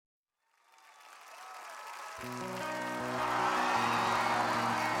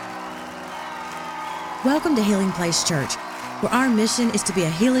Welcome to Healing Place Church, where our mission is to be a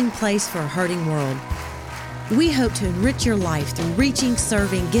healing place for a hurting world. We hope to enrich your life through reaching,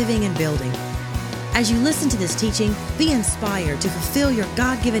 serving, giving, and building. As you listen to this teaching, be inspired to fulfill your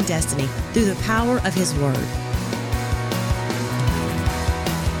God-given destiny through the power of His Word.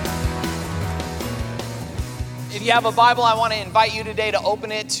 If you have a Bible, I want to invite you today to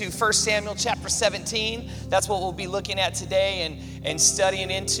open it to 1 Samuel chapter 17. That's what we'll be looking at today and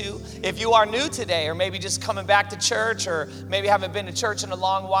studying into. If you are new today, or maybe just coming back to church, or maybe haven't been to church in a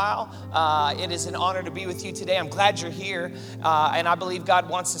long while, it is an honor to be with you today. I'm glad you're here, and I believe God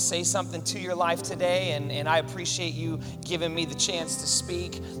wants to say something to your life today, and I appreciate you giving me the chance to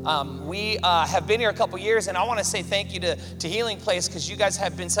speak. We have been here a couple years, and I want to say thank you to Healing Place, because you guys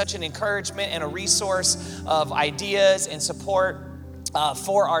have been such an encouragement and a resource of ideas and support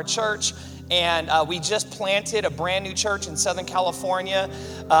for our church. And we just planted a brand new church in Southern California.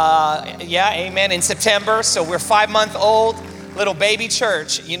 Amen, in September. So we're 5-month-old, little baby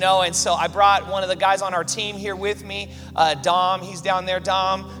church, you know. And so I brought one of the guys on our team here with me, Dom. He's down there.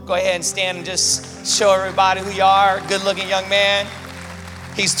 Dom, go ahead and stand and just show everybody who you are. Good-looking young man.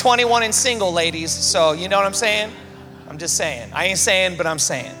 He's 21 and single, ladies. So you know what I'm saying? I'm just saying. I ain't saying, but I'm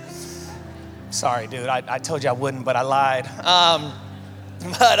saying. Sorry, dude. I told you I wouldn't, but I lied.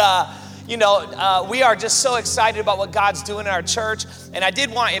 We are just so excited about what God's doing in our church. And I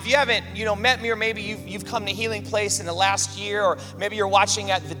did want, if you haven't, met me, or maybe you've come to Healing Place in the last year, or maybe you're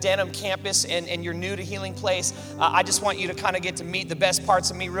watching at the Denham campus and you're new to Healing Place, I just want you to kind of get to meet the best parts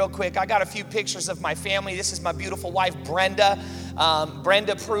of me real quick. I got a few pictures of my family. This is my beautiful wife, Brenda.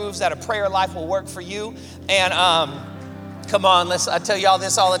 Brenda proves that a prayer life will work for you. And come on, I tell y'all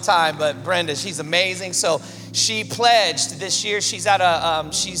this all the time, but Brenda, she's amazing. So she pledged this year. She's at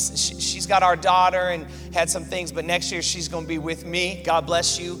she's got our daughter and had some things, but next year she's going to be with me. God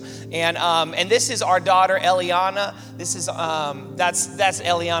bless you. And this is our daughter, Eliana. This is that's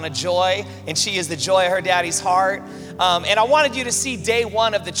Eliana Joy, and she is the joy of her daddy's heart. And I wanted you to see day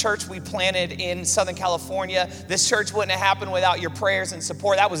one of the church we planted in Southern California. This church wouldn't have happened without your prayers and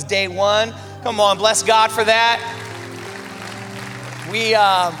support. That was day one. Come on, bless God for that.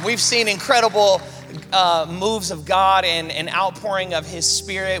 We've seen incredible moves of God and an outpouring of His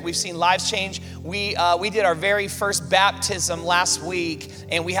Spirit. We've seen lives change. We did our very first baptism last week,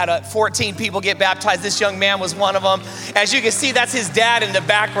 and we had 14 people get baptized. This young man was one of them. As you can see, that's his dad in the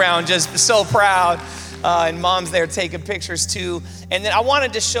background, just so proud. And mom's there taking pictures too. And then I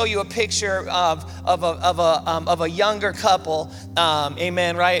wanted to show you a picture of a younger couple.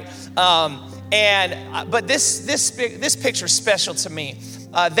 Amen, right? But this picture is special to me.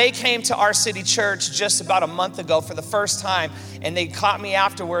 They came to our city church just about a month ago for the first time, and they caught me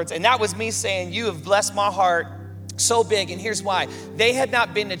afterwards. And that was me saying, you have blessed my heart so big. And here's why. They had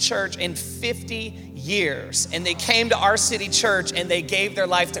not been to church in 50 years, and they came to our city church and they gave their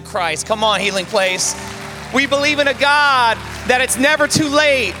life to Christ. Come on, Healing Place. We believe in a God that it's never too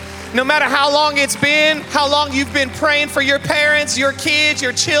late. No matter how long it's been, how long you've been praying for your parents, your kids,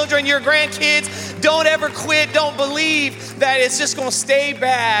 your children, your grandkids, don't ever quit. Don't believe that it's just going to stay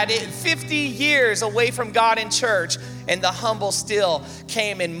bad. 50 years away from God in church, and the humble still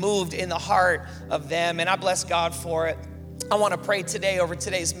came and moved in the heart of them. And I bless God for it. I want to pray today over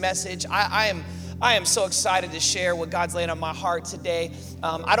today's message. I am so excited to share what God's laying on my heart today.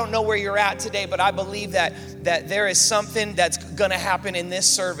 I don't know where you're at today, but I believe that there is something that's going to happen in this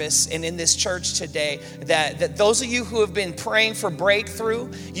service and in this church today. That those of you who have been praying for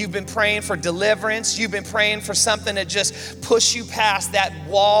breakthrough, you've been praying for deliverance, you've been praying for something to just push you past that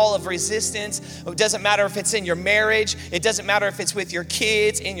wall of resistance. It doesn't matter if it's in your marriage. It doesn't matter if it's with your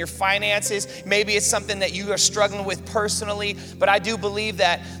kids, in your finances. Maybe it's something that you are struggling with personally. But I do believe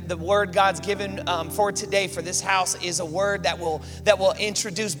that the word God's given for today, for this house, is a word that will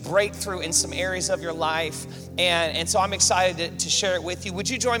introduce breakthrough in some areas of your life. And so I'm excited to share it with you. Would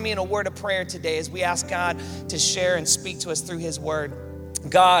you join me in a word of prayer today as we ask God to share and speak to us through His word?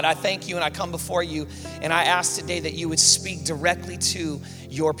 God, I thank you and I come before you, and I ask today that you would speak directly to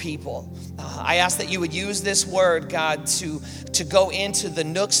your people. I ask that you would use this word, God, to go into the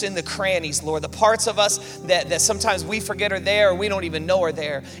nooks and the crannies, Lord, the parts of us that sometimes we forget are there or we don't even know are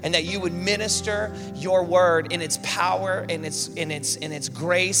there, and that you would minister your word in its power, in its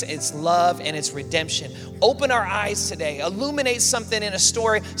grace, its love, and its redemption. Open our eyes today. Illuminate something in a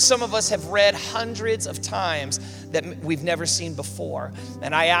story some of us have read hundreds of times that we've never seen before.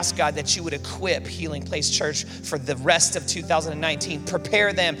 And I ask, God, that you would equip Healing Place Church for the rest of 2019. Prepare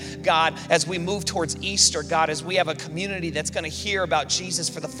prepare them, God, as we move towards Easter, God, as we have a community that's going to hear about Jesus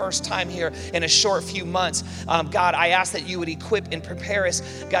for the first time here in a short few months. God, I ask that you would equip and prepare us,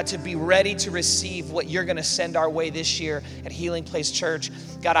 God, to be ready to receive what you're going to send our way this year at Healing Place Church.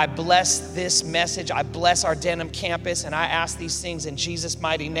 God, I bless this message. I bless our Denham campus, and I ask these things in Jesus'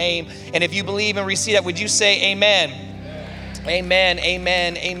 mighty name. And if you believe and receive that, would you say amen? Amen,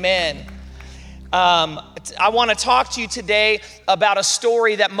 amen, amen. I want to talk to you today about a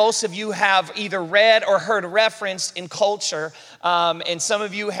story that most of you have either read or heard referenced in culture. And some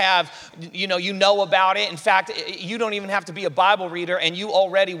of you have, you know about it. In fact, you don't even have to be a Bible reader, and you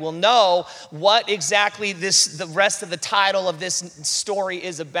already will know what exactly the rest of the title of this story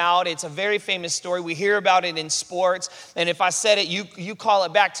is about. It's a very famous story. We hear about it in sports. And if I said it, you call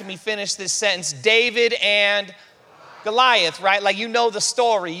it back to me. Finish this sentence. David and Goliath, right? Like, you know the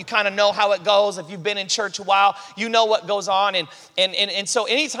story. You kind of know how it goes. If you've been in church a while, you know what goes on. And so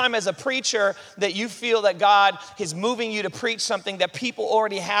anytime as a preacher that you feel that God is moving you to preach something that people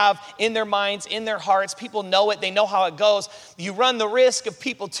already have in their minds, in their hearts, people know it, they know how it goes, you run the risk of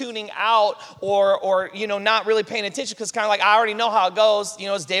people tuning out or not really paying attention, because kind of like, I already know how it goes.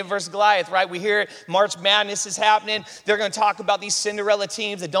 It's David versus Goliath, right? We hear it, March Madness is happening. They're going to talk about these Cinderella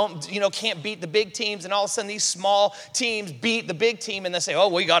teams that can't beat the big teams, and all of a sudden these small teams beat the big team, and they say, oh,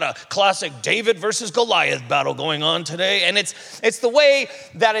 we got a classic David versus Goliath battle going on today. And it's the way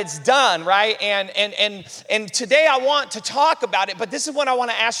that it's done, right? And today I want to talk about it, but this is what I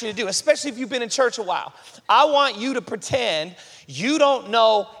want to ask you to do, especially if you've been in church a while. I want you to pretend you don't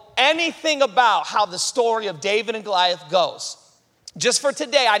know anything about how the story of David and Goliath goes. Just for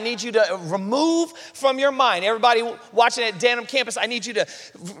today, I need you to remove from your mind, everybody watching at Denham campus, I need you to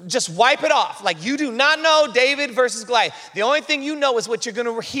just wipe it off. Like, you do not know David versus Goliath. The only thing you know is what you're going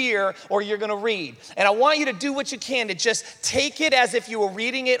to hear or you're going to read. And I want you to do what you can to just take it as if you were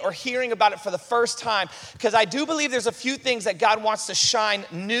reading it or hearing about it for the first time. Because I do believe there's a few things that God wants to shine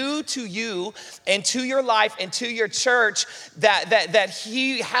new to you and to your life and to your church that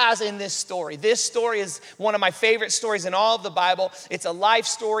he has in this story. This story is one of my favorite stories in all of the Bible. It's a life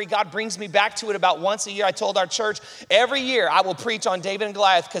story. God brings me back to it about once a year. I told our church, every year I will preach on David and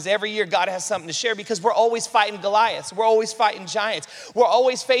Goliath, because every year God has something to share, because we're always fighting Goliaths. We're always fighting giants. We're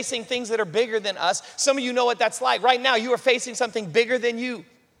always facing things that are bigger than us. Some of you know what that's like. Right now, you are facing something bigger than you.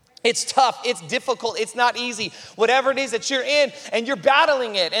 It's tough, it's difficult, it's not easy. Whatever it is that you're in, and you're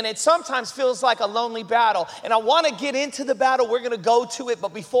battling it, and it sometimes feels like a lonely battle. And I want to get into the battle. We're going to go to it.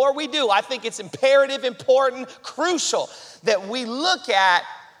 But before we do, I think it's imperative, important, crucial that we look at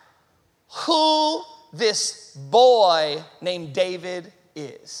who this boy named David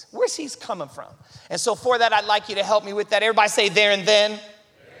is. Where's he coming from? And so for that, I'd like you to help me with that. Everybody say there and then.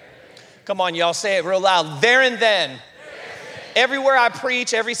 Come on, y'all, say it real loud. There and then. Everywhere I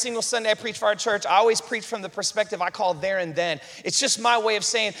preach, every single Sunday I preach for our church, I always preach from the perspective I call there and then. It's just my way of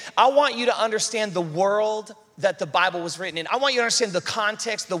saying, I want you to understand the world that the Bible was written in. I want you to understand the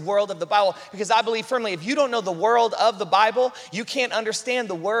context, the world of the Bible, because I believe firmly if you don't know the world of the Bible, you can't understand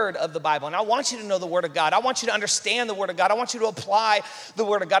the word of the Bible. And I want you to know the word of God. I want you to understand the word of God. I want you to apply the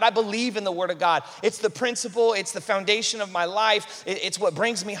word of God. I believe in the word of God. It's the principle. It's the foundation of my life. It's what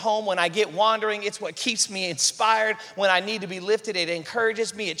brings me home when I get wandering. It's what keeps me inspired when I need to be lifted. It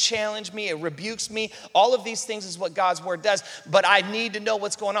encourages me. It challenges me. It rebukes me. All of these things is what God's word does. But I need to know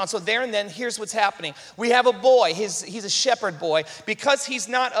what's going on. So there and then, here's what's happening. We have a boy. He's a shepherd boy. Because he's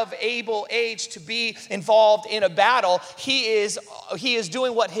not of able age to be involved in a battle, he is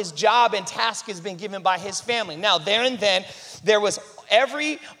doing what his job and task has been given by his family. Now, there and then, there was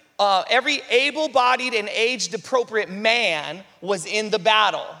every able-bodied and age-appropriate man was in the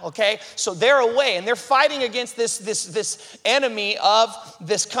battle, okay? So they're away, and they're fighting against this enemy of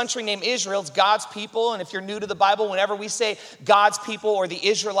this country named Israel. It's God's people, and if you're new to the Bible, whenever we say God's people or the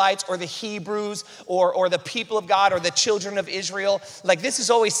Israelites or the Hebrews or the people of God or the children of Israel, like this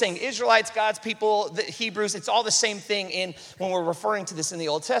is always saying Israelites, God's people, the Hebrews, it's all the same thing when we're referring to this in the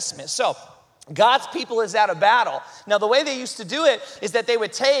Old Testament. So God's people is at a battle. Now, the way they used to do it is that they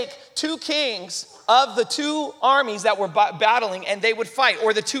would take two kings of the two armies that were battling, and they would fight,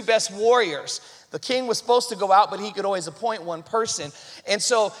 or the two best warriors. The king was supposed to go out, but he could always appoint one person. And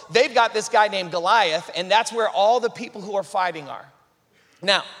so they've got this guy named Goliath, and that's where all the people who are fighting are.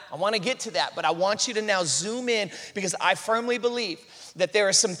 Now, I want to get to that, but I want you to now zoom in, because I firmly believe that there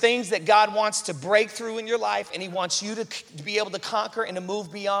are some things that God wants to break through in your life, and he wants you to be able to conquer and to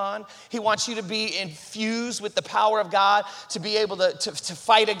move beyond. He wants you to be infused with the power of God, to be able to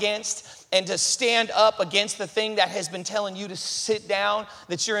fight against and to stand up against the thing that has been telling you to sit down,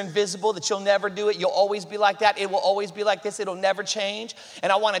 that you're invisible, that you'll never do it. You'll always be like that. It will always be like this. It'll never change.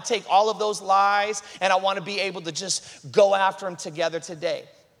 And I want to take all of those lies, and I want to be able to just go after them together today.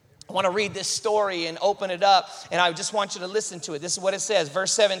 I want to read this story and open it up, and I just want you to listen to it. This is what it says,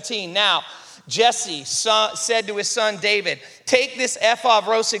 verse 17. Now, Jesse said to his son David, take this ephah of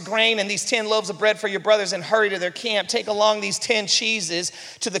roasted grain and these 10 loaves of bread for your brothers and hurry to their camp. Take along these 10 cheeses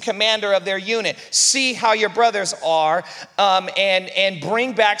to the commander of their unit. See how your brothers are, and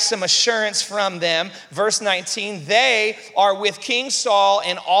bring back some assurance from them. Verse 19, they are with King Saul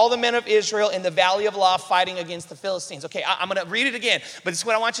and all the men of Israel in the valley of Elah fighting against the Philistines. Okay, I'm going to read it again, but this is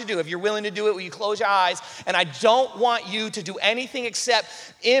what I want you to do. If you're willing to do it, will you close your eyes? And I don't want you to do anything except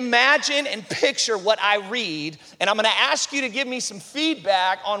imagine and picture what I read, and I'm going to ask you to give me some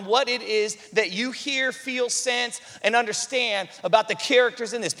feedback on what it is that you hear, feel, sense, and understand about the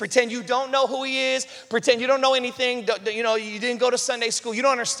characters in this. Pretend you don't know who he is. Pretend you don't know anything. You know, you didn't go to Sunday school. You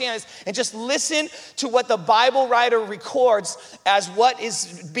don't understand this. And just listen to what the Bible writer records as what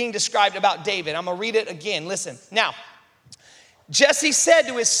is being described about David. I'm going to read it again. Listen. Now, Jesse said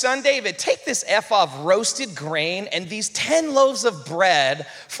to his son David, take this ephah of roasted grain and these 10 loaves of bread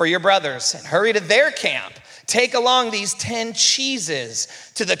for your brothers and hurry to their camp. Take along these 10 cheeses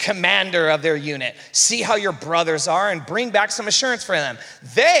to the commander of their unit. See how your brothers are and bring back some assurance for them.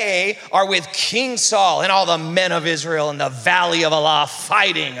 They are with King Saul and all the men of Israel in the valley of Elah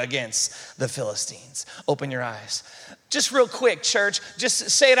fighting against the Philistines. Open your eyes. Just real quick, church, just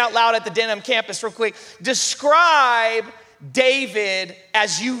say it out loud at the Denham campus real quick. Describe David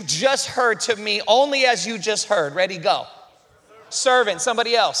as you just heard to me, only as you just heard. Ready, go. Servant,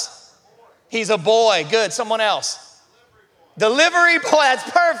 somebody else. He's a boy. Good, someone else. Delivery boy, that's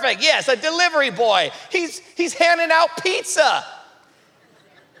perfect. Yes, a delivery boy. He's handing out pizza.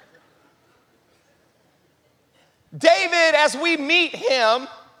 David, as we meet him,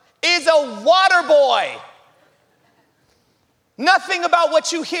 is a water boy. Nothing about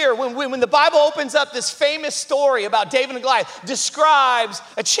what you hear when the Bible opens up this famous story about David and Goliath describes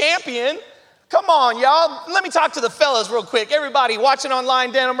a champion. Come on, y'all. Let me talk to the fellas real quick. Everybody watching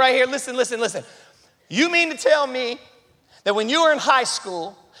online, Denham right here. Listen. You mean to tell me that when you were in high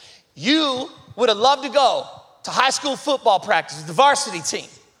school, you would have loved to go to high school football practice, the varsity team,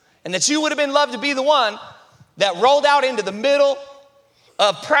 and that you would have been loved to be the one that rolled out into the middle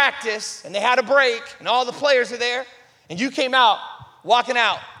of practice and they had a break and all the players are there? And you came out, walking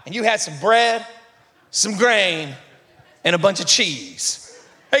out, and you had some bread, some grain, and a bunch of cheese.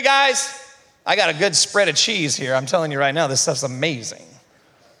 Hey guys, I got a good spread of cheese here. I'm telling you right now, this stuff's amazing.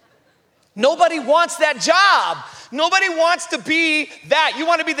 Nobody wants that job. Nobody wants to be that. You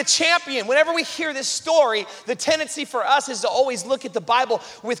want to be the champion. Whenever we hear this story, the tendency for us is to always look at the Bible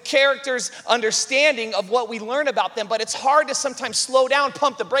with characters' understanding of what we learn about them. But it's hard to sometimes slow down,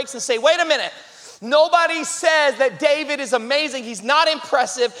 pump the brakes, and say, wait a minute. Nobody says that David is amazing. He's not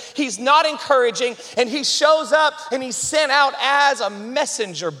impressive. He's not encouraging. And he shows up and he's sent out as a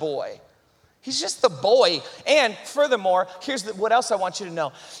messenger boy. He's just the boy. And furthermore, here's what else I want you to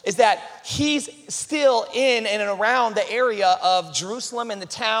know, is that he's still in and around the area of Jerusalem and the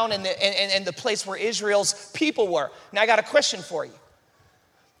town and the place where Israel's people were. Now I got a question for you.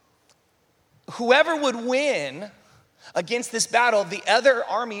 Whoever would win against this battle, the other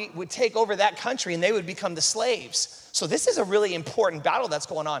army would take over that country and they would become the slaves. So this is a really important battle that's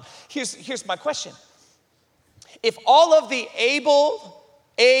going on. Here's my question. If all of the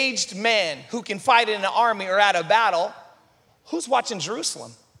able-aged men who can fight in an army are at a battle, who's watching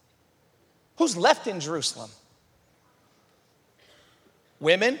Jerusalem? Who's left in Jerusalem?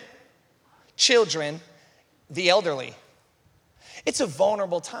 Women, children, the elderly. It's a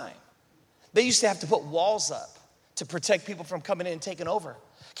vulnerable time. They used to have to put walls up to protect people from coming in and taking over.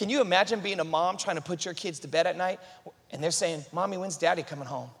 Can you imagine being a mom trying to put your kids to bed at night and they're saying, Mommy, when's Daddy coming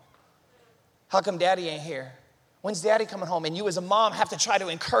home? How come Daddy ain't here? When's Daddy coming home? And you as a mom have to try to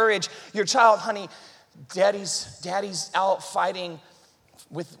encourage your child, honey, Daddy's out fighting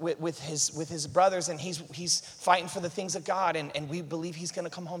with his brothers and he's fighting for the things of God and we believe he's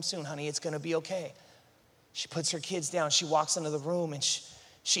gonna come home soon, honey. It's gonna be okay. She puts her kids down. She walks into the room and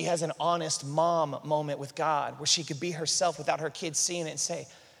she has an honest mom moment with God where she could be herself without her kids seeing it and say,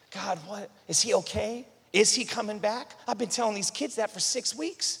 God, what? Is he okay? Is he coming back? I've been telling these kids that for 6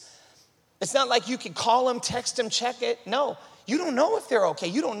 weeks. It's not like you can call them, text them, check it. No, you don't know if they're okay.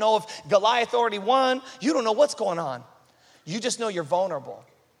 You don't know if Goliath already won. You don't know what's going on. You just know you're vulnerable.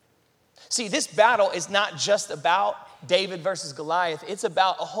 See, this battle is not just about David versus Goliath. It's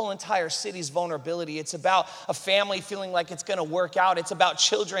about a whole entire city's vulnerability. It's about a family feeling like it's going to work out. It's about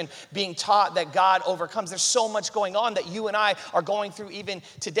children being taught that God overcomes. There's so much going on that you and I are going through even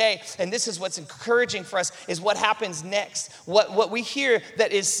today. And this is what's encouraging for us is what happens next. What we hear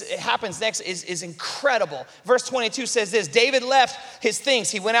that happens next is incredible. Verse 22 says this, David left his things.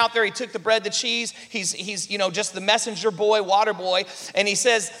 He went out there, he took the bread, the cheese. He's just the messenger boy, water boy. And it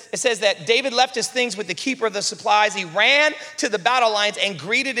says that David left his things with the keeper of the supplies. He ran to the battle lines and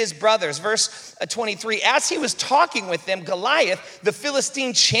greeted his brothers. Verse 23, as he was talking with them, Goliath, the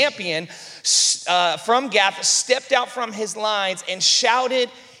Philistine champion from Gath, stepped out from his lines and shouted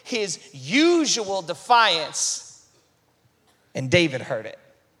his usual defiance. And David heard it.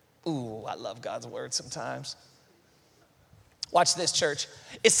 Ooh, I love God's word sometimes. Watch this, church.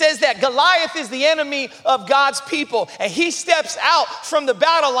 It says that Goliath is the enemy of God's people, and he steps out from the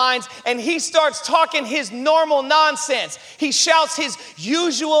battle lines and he starts talking his normal nonsense. He shouts his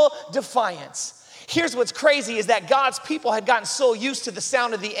usual defiance. Here's what's crazy is that God's people had gotten so used to the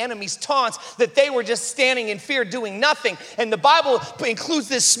sound of the enemy's taunts that they were just standing in fear doing nothing. And the Bible includes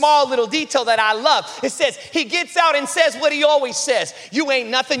this small little detail that I love. It says, he gets out and says what he always says. You ain't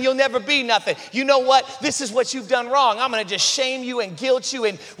nothing, you'll never be nothing. You know what? This is what you've done wrong. I'm gonna just shame you and guilt you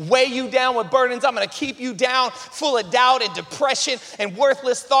and weigh you down with burdens. I'm gonna keep you down full of doubt and depression and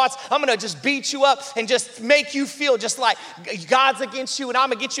worthless thoughts. I'm gonna just beat you up and just make you feel just like God's against you and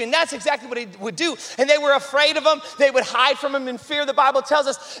I'm against you. And that's exactly what he would do. And they were afraid of him. They would hide from him in fear, the Bible tells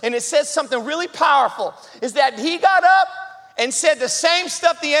us. And it says something really powerful, is that he got up and said the same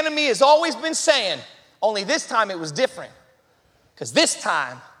stuff the enemy has always been saying, only this time it was different. Because this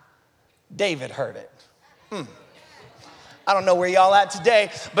time, David heard it. I don't know where y'all at today,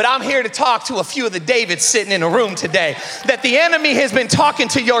 but I'm here to talk to a few of the Davids sitting in a room today. That the enemy has been talking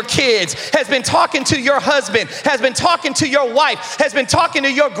to your kids, has been talking to your husband, has been talking to your wife, has been talking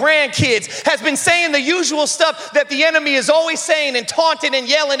to your grandkids, has been saying the usual stuff that the enemy is always saying and taunting and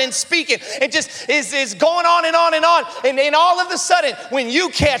yelling and speaking. It just is going on and on and on. And then all of a sudden, when you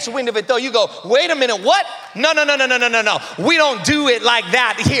catch wind of it though, you go, wait a minute, what? No. We don't do it like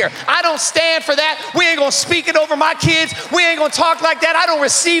that here. I don't stand for that. We ain't gonna speak it over my kids. We ain't gonna talk like that. I don't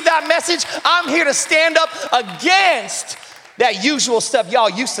receive that message. I'm here to stand up against that usual stuff y'all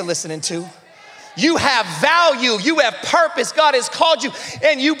used to listening to. You have value. You have purpose. God has called you.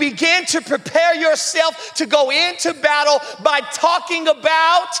 And you begin to prepare yourself to go into battle by talking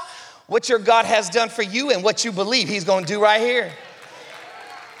about what your God has done for you and what you believe he's gonna do right here.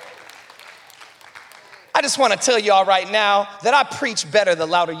 I just want to tell y'all right now that I preach better the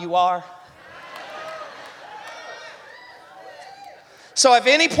louder you are. So if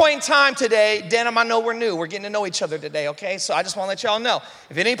any point in time today, Denim, I know we're new. We're getting to know each other today, okay? So I just want to let y'all know,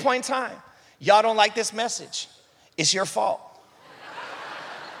 if at any point in time, y'all don't like this message, it's your fault.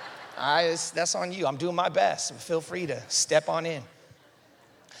 All right, that's on you. I'm doing my best. Feel free to step on in.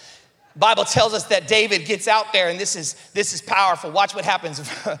 Bible tells us that David gets out there, and this is powerful. Watch what happens.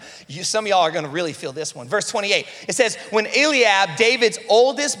 Some of y'all are going to really feel this one. Verse 28, it says, when Eliab, David's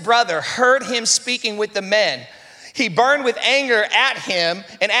oldest brother, heard him speaking with the men, he burned with anger at him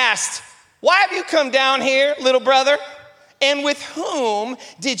and asked, why have you come down here, little brother? And with whom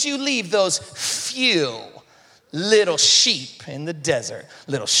did you leave those few little sheep in the desert?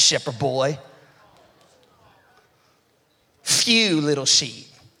 Little shepherd boy. Few little sheep.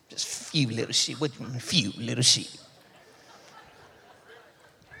 Just few little sheep. What do you mean, few little sheep?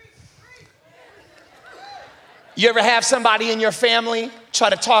 You ever have somebody in your family try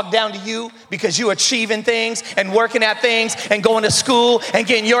to talk down to you because you're achieving things and working at things and going to school and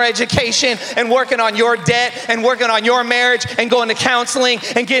getting your education and working on your debt and working on your marriage and going to counseling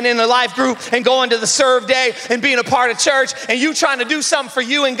and getting in the life group and going to the serve day and being a part of church and you trying to do something for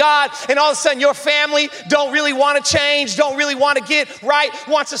you and God, and all of a sudden your family don't really want to change, don't really want to get right,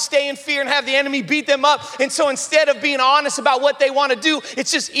 wants to stay in fear and have the enemy beat them up. And so instead of being honest about what they want to do,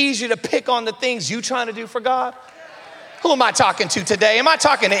 it's just easier to pick on the things you trying to do for God. Who am I talking to today? Am I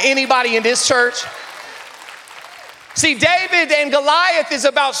talking to anybody in this church? See, David and Goliath is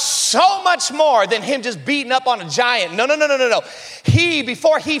about so much more than him just beating up on a giant. No.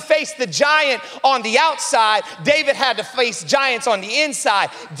 Before he faced the giant on the outside, David had to face giants on the inside.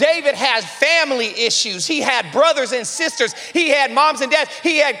 David has family issues. He had brothers and sisters. He had moms and dads.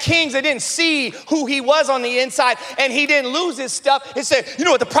 He had kings that didn't see who he was on the inside, and he didn't lose his stuff. He said, you know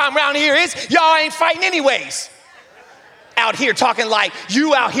what the problem around here is? Y'all ain't fighting anyways. Out here talking like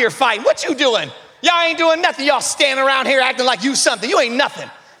you out here fighting. What you doing? Y'all ain't doing nothing. Y'all standing around here acting like you something. You ain't nothing.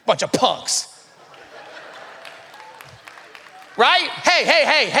 Bunch of punks. right?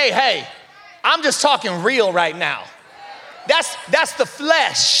 Hey. I'm just talking real right now. That's the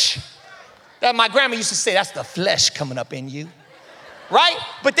flesh. That my grandma used to say, that's the flesh coming up in you. Right?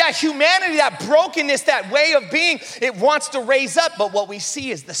 But that humanity, that brokenness, that way of being, it wants to raise up. But what we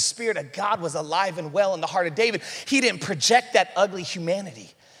see is the Spirit of God was alive and well in the heart of David. He didn't project that ugly humanity.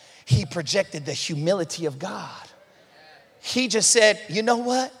 He projected the humility of God. He just said, you know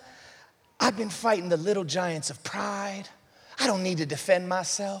what? I've been fighting the little giants of pride. I don't need to defend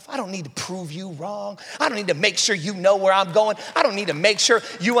myself. I don't need to prove you wrong. I don't need to make sure you know where I'm going. I don't need to make sure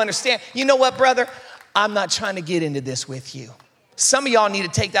you understand. You know what, brother? I'm not trying to get into this with you. Some of y'all need to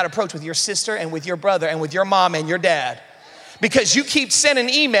take that approach with your sister and with your brother and with your mom and your dad. Because you keep sending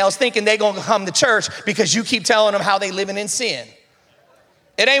emails thinking they're going to come to church because you keep telling them how they living in sin.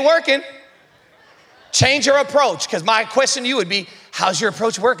 It ain't working. Change your approach, because my question to you would be, how's your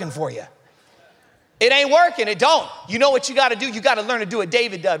approach working for you? It ain't working, it don't. You know what you gotta do? You gotta learn to do what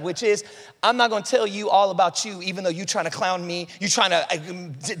David did, which is, I'm not gonna tell you all about you, even though you're trying to clown me, you're trying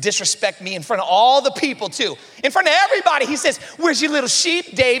to disrespect me in front of all the people too. In front of everybody, he says, where's your little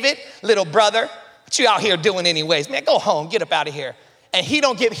sheep, David, little brother? What you out here doing anyways? Man, go home, get up out of here. And he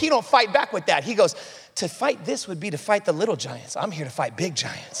don't fight back with that. He goes, to fight this would be to fight the little giants. I'm here to fight big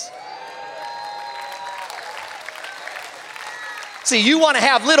giants. See, you want to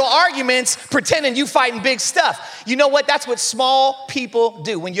have little arguments pretending you fighting big stuff. You know what? That's what small people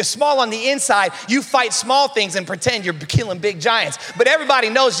do. When you're small on the inside, you fight small things and pretend you're killing big giants. But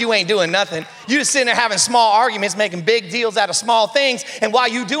everybody knows you ain't doing nothing. You're just sitting there having small arguments, making big deals out of small things. And while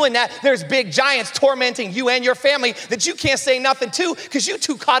you're doing that, there's big giants tormenting you and your family that you can't say nothing to because you're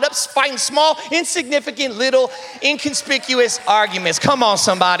too caught up fighting small, insignificant, little, inconspicuous arguments. Come on,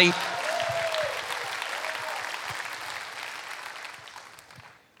 somebody.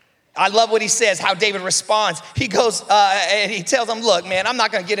 I love what he says, how David responds. He goes and he tells him, look, man, I'm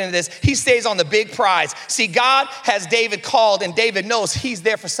not going to get into this. He stays on the big prize. See, God has David called, and David knows he's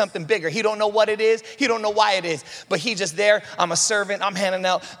there for something bigger. He don't know what it is. He don't know why it is. But he just there. I'm a servant. I'm handing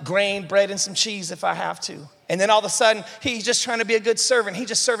out grain, bread, and some cheese if I have to. And then all of a sudden, he's just trying to be a good servant. He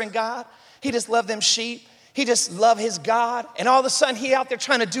just serving God. He just love them sheep. He just love his God. And all of a sudden, he out there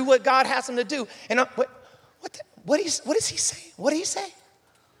trying to do what God has him to do. And what does he say? What did he say?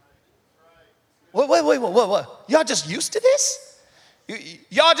 Wait. Y'all just used to this?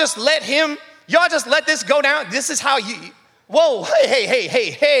 Y'all just let this go down? This is how you, whoa,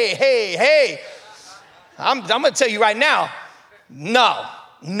 hey. I'm gonna tell you right now, no.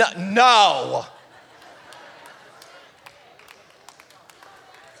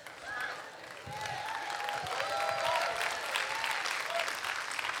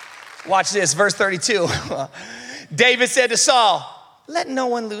 Watch this, verse 32. David said to Saul, let no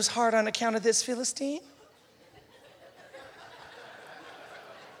one lose heart on account of this Philistine.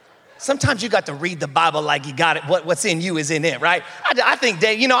 Sometimes you got to read the Bible like you got it. What's in you is in it, right? I think,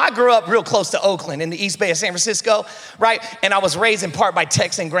 Dave, I grew up real close to Oakland in the East Bay of San Francisco, right? And I was raised in part by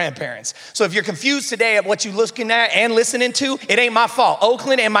Texan grandparents. So if you're confused today at what you're looking at and listening to, it ain't my fault.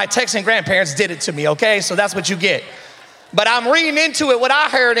 Oakland and my Texan grandparents did it to me, okay? So that's what you get. But I'm reading into it, what I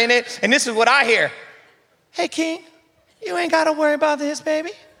heard in it, and this is what I hear. Hey, King. You ain't got to worry about this,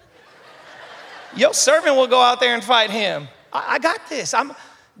 baby. Your servant will go out there and fight him. I got this.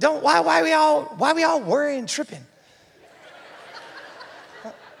 Why we all worrying and tripping?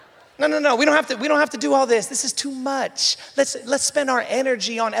 No. We don't have to do all this. This is too much. Let's spend our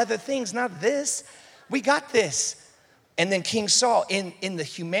energy on other things, not this. We got this. And then King Saul, in the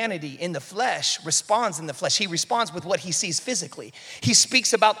humanity, in the flesh, responds in the flesh. He responds with what he sees physically. He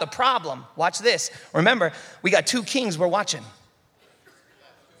speaks about the problem. Watch this. Remember, we got two kings we're watching.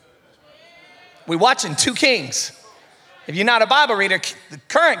 We're watching two kings. If you're not a Bible reader, the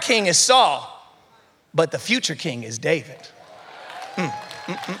current king is Saul, but the future king is David. And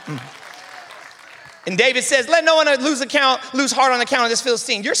David says, let no one lose heart on account of this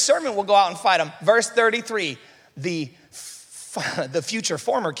Philistine. Your servant will go out and fight him. Verse 33, the future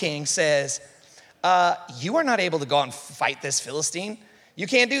former king says, you are not able to go out and fight this Philistine. You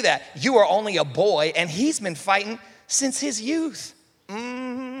can't do that. You are only a boy, and he's been fighting since his youth. How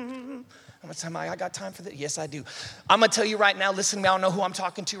much time I got time for this? Yes, I do. I'm going to tell you right now, listen to me, I don't know who I'm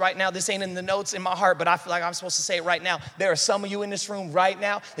talking to right now. This ain't in the notes in my heart, but I feel like I'm supposed to say it right now. There are some of you in this room right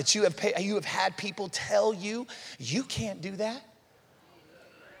now that you have had people tell you, you can't do that.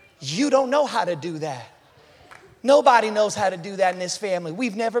 You don't know how to do that. Nobody knows how to do that in this family.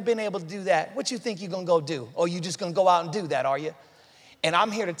 We've never been able to do that. What you think you're going to go do? Or you just going to go out and do that, are you? And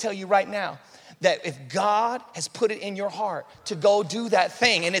I'm here to tell you right now that if God has put it in your heart to go do that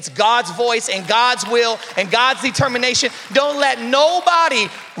thing, and it's God's voice and God's will and God's determination, don't let nobody,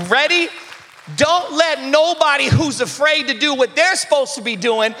 don't let nobody who's afraid to do what they're supposed to be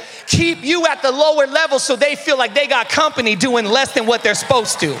doing keep you at the lower level so they feel like they got company doing less than what they're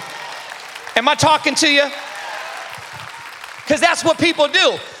supposed to. Am I talking to you? Because that's what people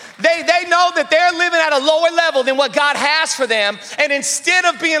do. They know that they're living at a lower level than what God has for them. And instead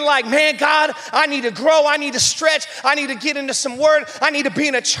of being like, man, God, I need to grow. I need to stretch. I need to get into some word. I need to be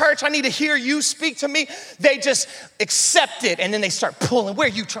in a church. I need to hear you speak to me. They just accept it. And then they start pulling. Where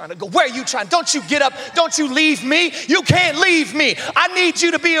are you trying to go? Where are you trying? Don't you get up. Don't you leave me. You can't leave me. I need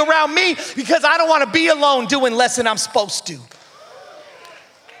you to be around me because I don't want to be alone doing less than I'm supposed to.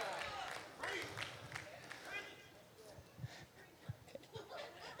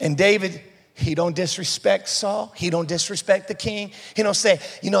 And David, he don't disrespect Saul. He don't disrespect the king. He don't say,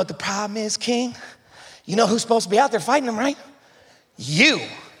 you know what the problem is, king? You know who's supposed to be out there fighting him, right? You.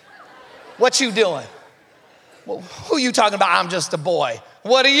 What you doing? Well, who you talking about? I'm just a boy.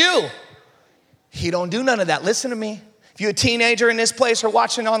 What are you? He don't do none of that. Listen to me. If you're a teenager in this place or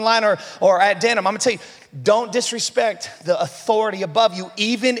watching online or at Denham, I'm gonna tell you, don't disrespect the authority above you,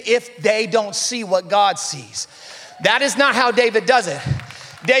 even if they don't see what God sees. That is not how David does it.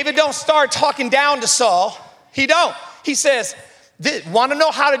 David don't start talking down to Saul. He don't. He says, want to know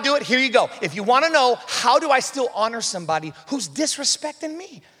how to do it? Here you go. If you want to know, how do I still honor somebody who's disrespecting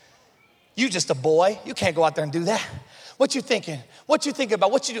me? You just a boy. You can't go out there and do that. What you thinking? What you thinking about?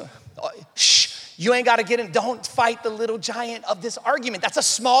 What you doing? Shh. You ain't got to get in. Don't fight the little giant of this argument. That's a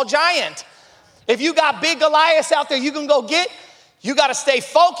small giant. If you got big Goliaths out there you can go get, you got to stay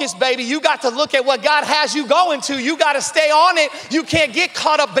focused, baby. You got to look at what God has you going to. You got to stay on it. You can't get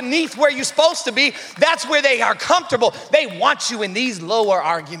caught up beneath where you're supposed to be. That's where they are comfortable. They want you in these lower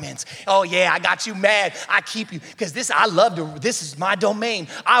arguments. Oh yeah, I got you mad. I keep you because this is my domain.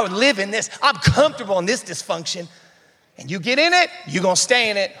 I would live in this. I'm comfortable in this dysfunction. And you get in it, you're going to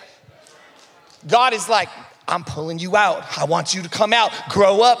stay in it. God is like, I'm pulling you out. I want you to come out,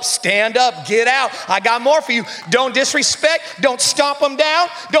 grow up, stand up, get out. I got more for you. Don't disrespect. Don't stomp them down.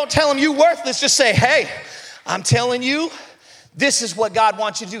 Don't tell them you worthless. Just say, hey, I'm telling you, this is what God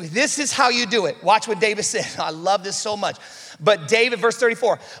wants you to do. This is how you do it. Watch what David said. I love this so much. But David, verse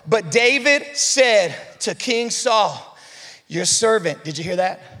 34, but David said to King Saul, your servant, did you hear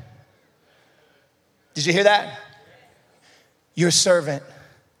that? Did you hear that? Your servant.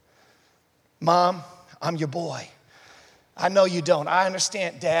 Mom, I'm your boy. I know you don't. I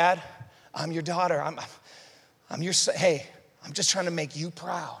understand, Dad. I'm your daughter. I'm your son. Hey, I'm just trying to make you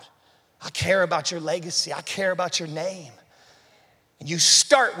proud. I care about your legacy. I care about your name. And you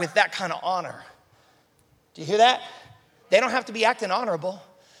start with that kind of honor. Do you hear that? They don't have to be acting honorable,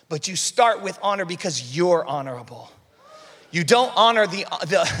 but you start with honor because you're honorable. You don't honor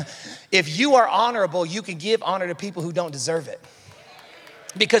if you are honorable, you can give honor to people who don't deserve it.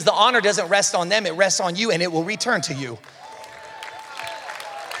 Because the honor doesn't rest on them, it rests on you and it will return to you.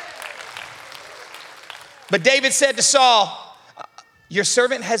 But David said to Saul, your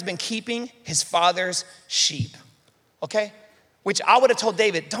servant has been keeping his father's sheep. Okay? Which I would have told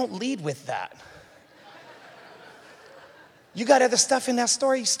David, don't lead with that. You got other stuff in that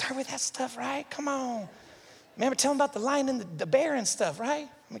story, you start with that stuff, right? Come on. Remember, tell him about the lion and the bear and stuff, right?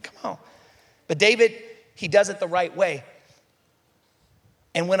 I mean, come on. But David, he does it the right way.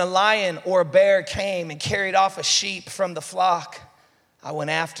 And when a lion or a bear came and carried off a sheep from the flock, I went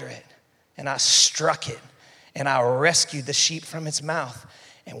after it and I struck it and I rescued the sheep from its mouth.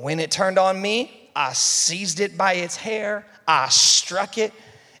 And when it turned on me, I seized it by its hair, I struck it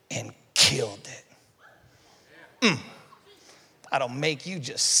and killed it. That'll make you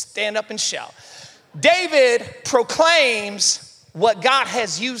just stand up and shout. David proclaims what God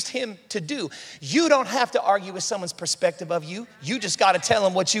has used him to do. You don't have to argue with someone's perspective of you. You just got to tell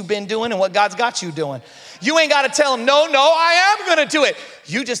them what you've been doing and what God's got you doing. You ain't got to tell them, no, I am going to do it.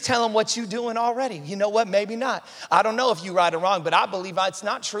 You just tell them what you're doing already. You know what? Maybe not. I don't know if you're right or wrong, but I believe it's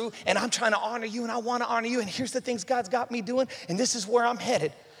not true. And I'm trying to honor you and I want to honor you. And here's the things God's got me doing. And this is where I'm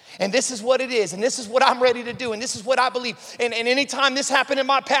headed. And this is what it is. And this is what I'm ready to do. And this is what I believe. And anytime this happened in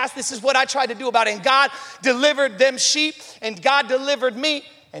my past, this is what I tried to do about it. And God delivered them sheep. And God delivered me.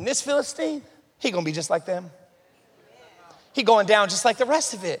 And this Philistine, he going to be just like them. He going down just like the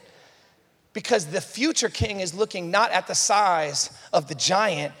rest of it. Because the future king is looking not at the size of the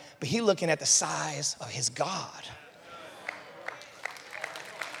giant, but he looking at the size of his God.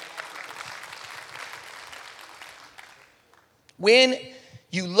 When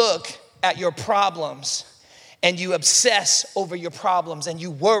you look at your problems and you obsess over your problems and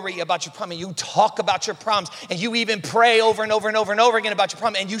you worry about your problem and you talk about your problems and you even pray over and over and over and over again about your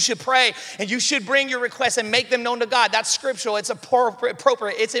problem, and you should pray and you should bring your requests and make them known to God. That's scriptural. It's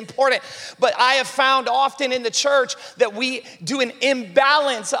appropriate. It's important. But I have found often in the church that we do an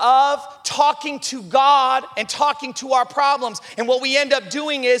imbalance of talking to God and talking to our problems. And what we end up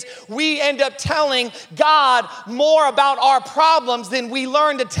doing is we end up telling God more about our problems than we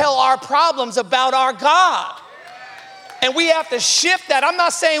learn to tell our problems about our God. And we have to shift that. I'm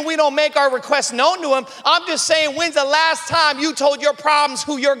not saying we don't make our requests known to him. I'm just saying, when's the last time you told your problems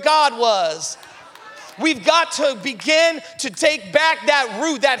who your God was? We've got to begin to take back that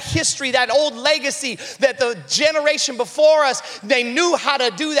root, that history, that old legacy that the generation before us, they knew how to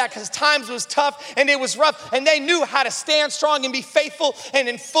do that because times was tough and it was rough, and they knew how to stand strong and be faithful and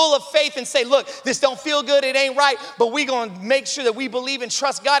in full of faith and say, look, this don't feel good, it ain't right, but we're going to make sure that we believe and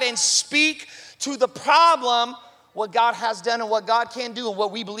trust God and speak to the problem what God has done and what God can do and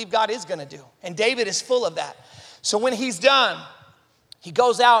what we believe God is going to do. And David is full of that. So when he's done, he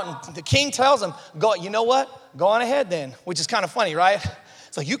goes out and the king tells him, "Go. You know what? Go on ahead then," which is kind of funny, right?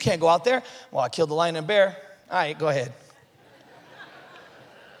 It's like, you can't go out there. Well, I killed the lion and bear. All right, go ahead.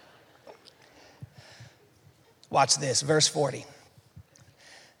 Watch this, verse 40.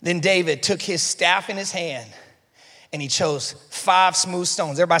 Then David took his staff in his hand and he chose 5 smooth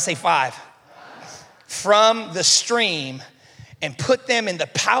stones. Everybody say 5. From the stream and put them in the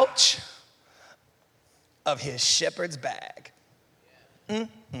pouch of his shepherd's bag.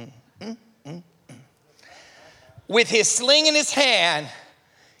 With his sling in his hand,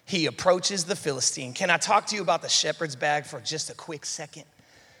 he approaches the Philistine. Can I talk to you about the shepherd's bag for just a quick second?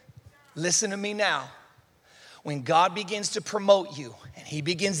 Listen to me now. When God begins to promote you and he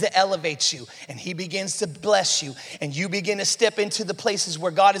begins to elevate you and he begins to bless you and you begin to step into the places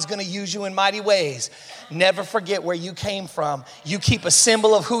where God is going to use you in mighty ways, never forget where you came from. You keep a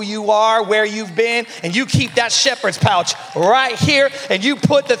symbol of who you are, where you've been, and you keep that shepherd's pouch right here, and you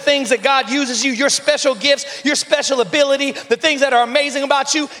put the things that God uses you, your special gifts, your special ability, the things that are amazing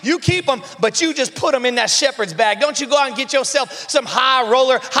about you, you keep them, but you just put them in that shepherd's bag. Don't you go out and get yourself some high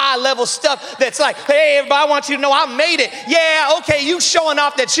roller, high level stuff that's like, hey, everybody, I want you to know I made it. Yeah, okay, you showing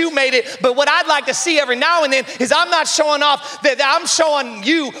off that you made it, but what I'd like to see every now and then is I'm not showing off that I'm showing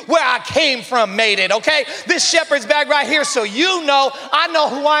you where I came from made it, okay? This shepherd's bag right here, so you know I know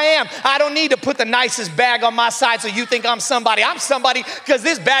who I am. I don't need to put the nicest bag on my side so you think I'm somebody. I'm somebody because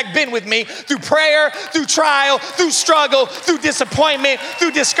this bag been with me through prayer, through trial, through struggle, through disappointment,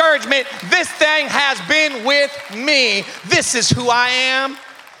 through discouragement. This thing has been with me. This is who I am.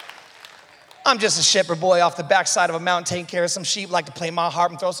 I'm just a shepherd boy off the backside of a mountain taking care of some sheep, like to play my harp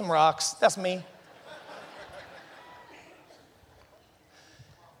and throw some rocks. That's me.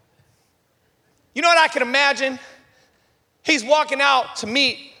 You know what I can imagine? He's walking out to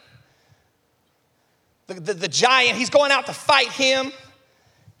meet the giant. He's going out to fight him.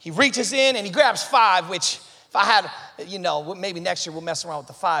 He reaches in and he grabs 5, which if I had, maybe next year we'll mess around with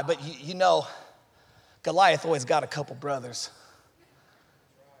the 5. But Goliath always got a couple brothers.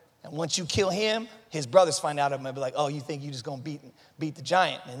 And once you kill him, his brothers find out of him and be like, oh, you think you're just going to beat the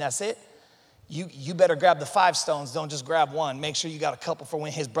giant and that's it? You better grab the 5 stones. Don't just grab one. Make sure you got a couple for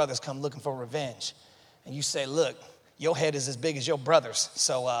when his brothers come looking for revenge. And you say, look, your head is as big as your brother's,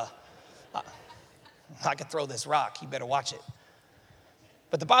 so I can throw this rock. You better watch it.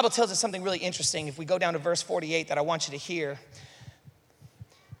 But the Bible tells us something really interesting. If we go down to verse 48 that I want you to hear.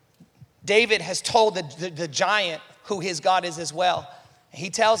 David has told the giant who his God is as well. He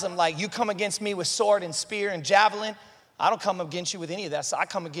tells him, like, you come against me with sword and spear and javelin. I don't come against you with any of that. So I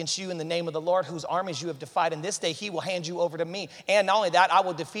come against you in the name of the Lord, whose armies you have defied. And this day he will hand you over to me. And not only that, I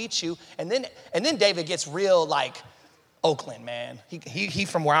will defeat you. And then David gets real like Oakland, man. He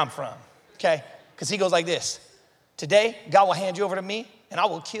from where I'm from, okay? Because he goes like this. Today, God will hand you over to me, and I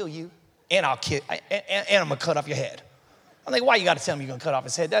will kill you, and I'm going to cut off your head. I'm like, why you got to tell me you're going to cut off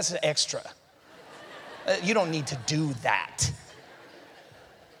his head? That's an extra. You don't need to do that.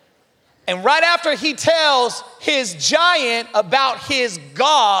 And right after he tells his giant about his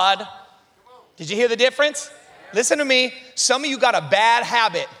God, did you hear the difference? Listen to me. Some of you got a bad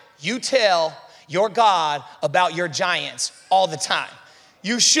habit. You tell your God about your giants all the time.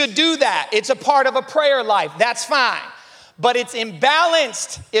 You should do that. It's a part of a prayer life. That's fine. But it's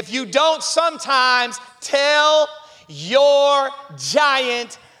imbalanced if you don't sometimes tell your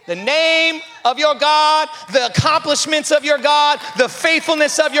giant The name of your God, the accomplishments of your God, the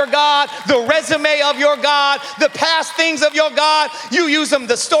faithfulness of your God, the resume of your God, the past things of your God. You use them,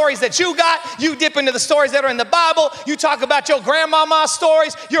 the stories that you got. You dip into the stories that are in the Bible. You talk about your grandmama's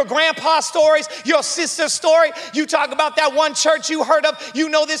stories, your grandpa's stories, your sister's story. You talk about that one church you heard of. You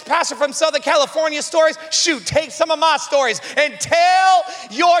know this pastor from Southern California stories. Shoot, take some of my stories and tell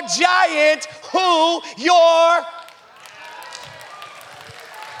your giant who your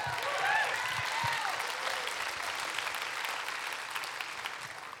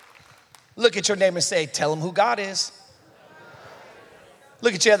Look at your neighbor and say, tell him who God is.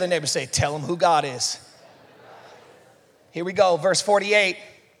 Look at your other neighbor and say, tell him who God is. Here we go, verse 48.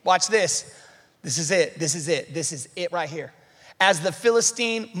 Watch this. This is it. This is it. This is it right here. As the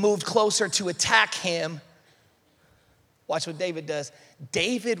Philistine moved closer to attack him, watch what David does.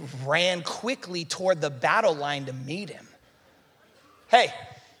 David ran quickly toward the battle line to meet him. Hey,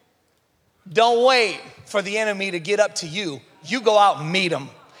 don't wait for the enemy to get up to you. You go out and meet him.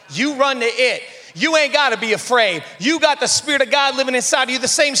 You run to it. You ain't got to be afraid. You got the Spirit of God living inside of you. The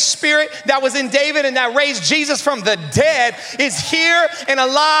same Spirit that was in David and that raised Jesus from the dead is here and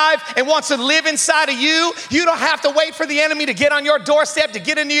alive and wants to live inside of you. You don't have to wait for the enemy to get on your doorstep, to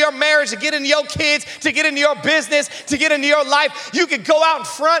get into your marriage, to get into your kids, to get into your business, to get into your life. You can go out in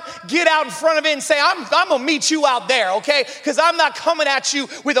front, get out in front of it and say, I'm going to meet you out there, okay? Because I'm not coming at you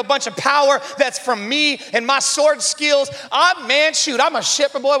with a bunch of power that's from me and my sword skills. I'm a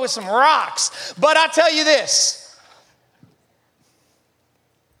shepherd boy with some rocks. But I tell you this,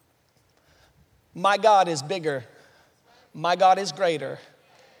 my God is bigger, my God is greater,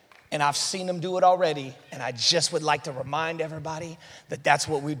 and I've seen him do it already, and I just would like to remind everybody that that's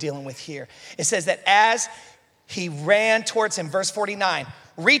what we're dealing with here. It says that as he ran towards him, verse 49,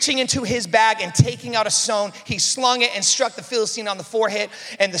 reaching into his bag and taking out a stone, he slung it and struck the Philistine on the forehead,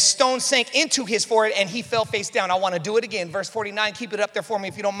 and the stone sank into his forehead, and he fell face down. I want to do it again. Verse 49, keep it up there for me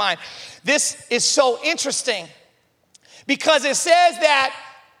if you don't mind. This is so interesting because it says that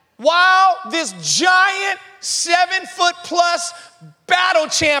while this giant 7-foot-plus battle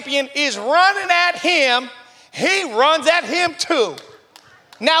champion is running at him, he runs at him too.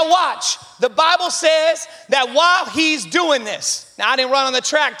 Now watch, the Bible says that while he's doing this, now I didn't run on the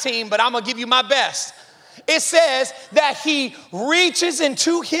track team, but I'm gonna give you my best. It says that he reaches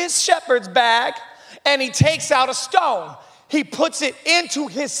into his shepherd's bag and he takes out a stone. He puts it into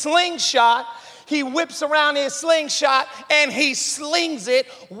his slingshot. He whips around his slingshot and he slings it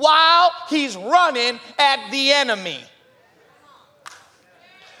while he's running at the enemy.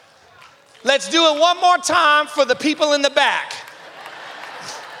 Let's do it one more time for the people in the back.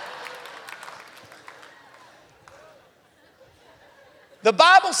 The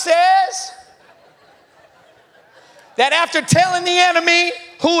Bible says that after telling the enemy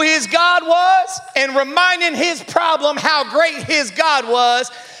who his God was and reminding his problem how great his God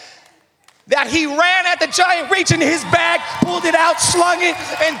was, that he ran at the giant, reached into his bag, pulled it out, slung it,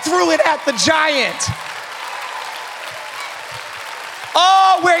 and threw it at the giant.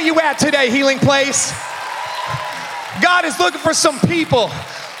 Oh, where you at today, Healing Place? God is looking for some people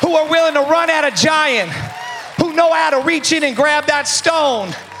who are willing to run at a giant, who know how to reach in and grab that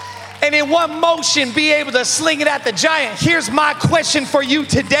stone and in one motion be able to sling it at the giant. Here's my question for you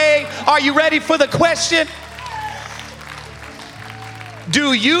today. Are you ready for the question?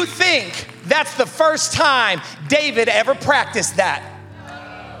 Do you think that's the first time David ever practiced that?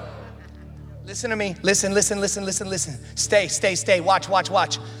 Listen to me. Listen. Stay.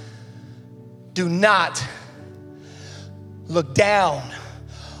 Watch. Do not look down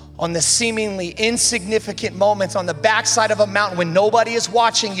on the seemingly insignificant moments on the backside of a mountain when nobody is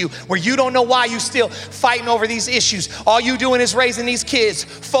watching you, where you don't know why you still fighting over these issues. All you doing is raising these kids,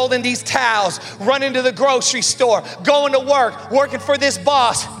 folding these towels, running to the grocery store, going to work, working for this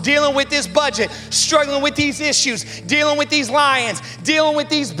boss, dealing with this budget, struggling with these issues, dealing with these lions, dealing with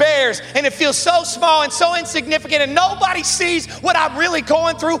these bears, and it feels so small and so insignificant, and nobody sees what I'm really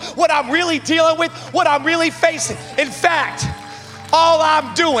going through, what I'm really dealing with, what I'm really facing. In fact, all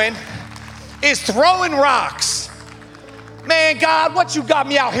I'm doing is throwing rocks. Man, God, what you got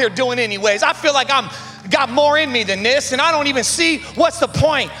me out here doing anyways? I feel like I'm got more in me than this, and I don't even see what's the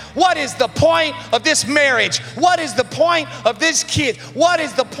point. What is the point of this marriage? What is the point of this kid? What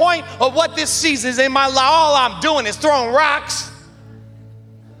is the point of what this season is in my life? All I'm doing is throwing rocks.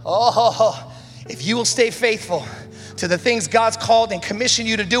 Oh, if you will stay faithful to the things God's called and commissioned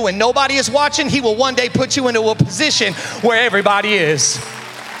you to do, and nobody is watching, he will one day put you into a position where everybody is.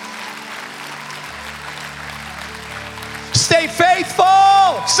 Stay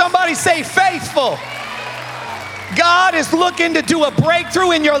faithful. Somebody say faithful. God is looking to do a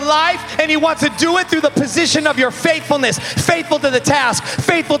breakthrough in your life, and He wants to do it through the position of your faithfulness. Faithful to the task,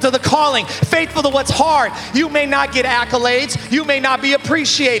 faithful to the calling, faithful to what's hard. You may not get accolades. You may not be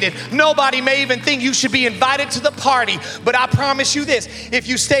appreciated. Nobody may even think you should be invited to the party. But I promise you this, if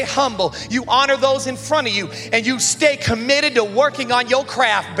you stay humble, you honor those in front of you, and you stay committed to working on your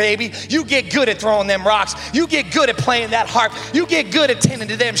craft, baby, you get good at throwing them rocks. You get good at playing that harp. You get good at tending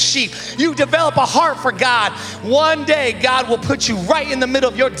to them sheep. You develop a heart for God. One day, God will put you right in the middle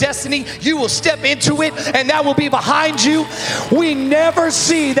of your destiny. You will step into it, and that will be behind you. We never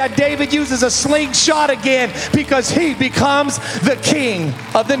see that David uses a slingshot again because he becomes the king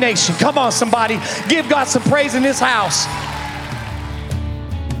of the nation. Come on, somebody. Give God some praise in this house.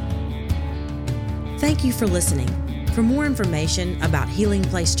 Thank you for listening. For more information about Healing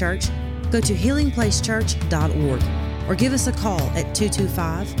Place Church, go to healingplacechurch.org or give us a call at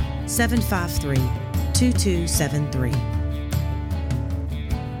 225-753-2273.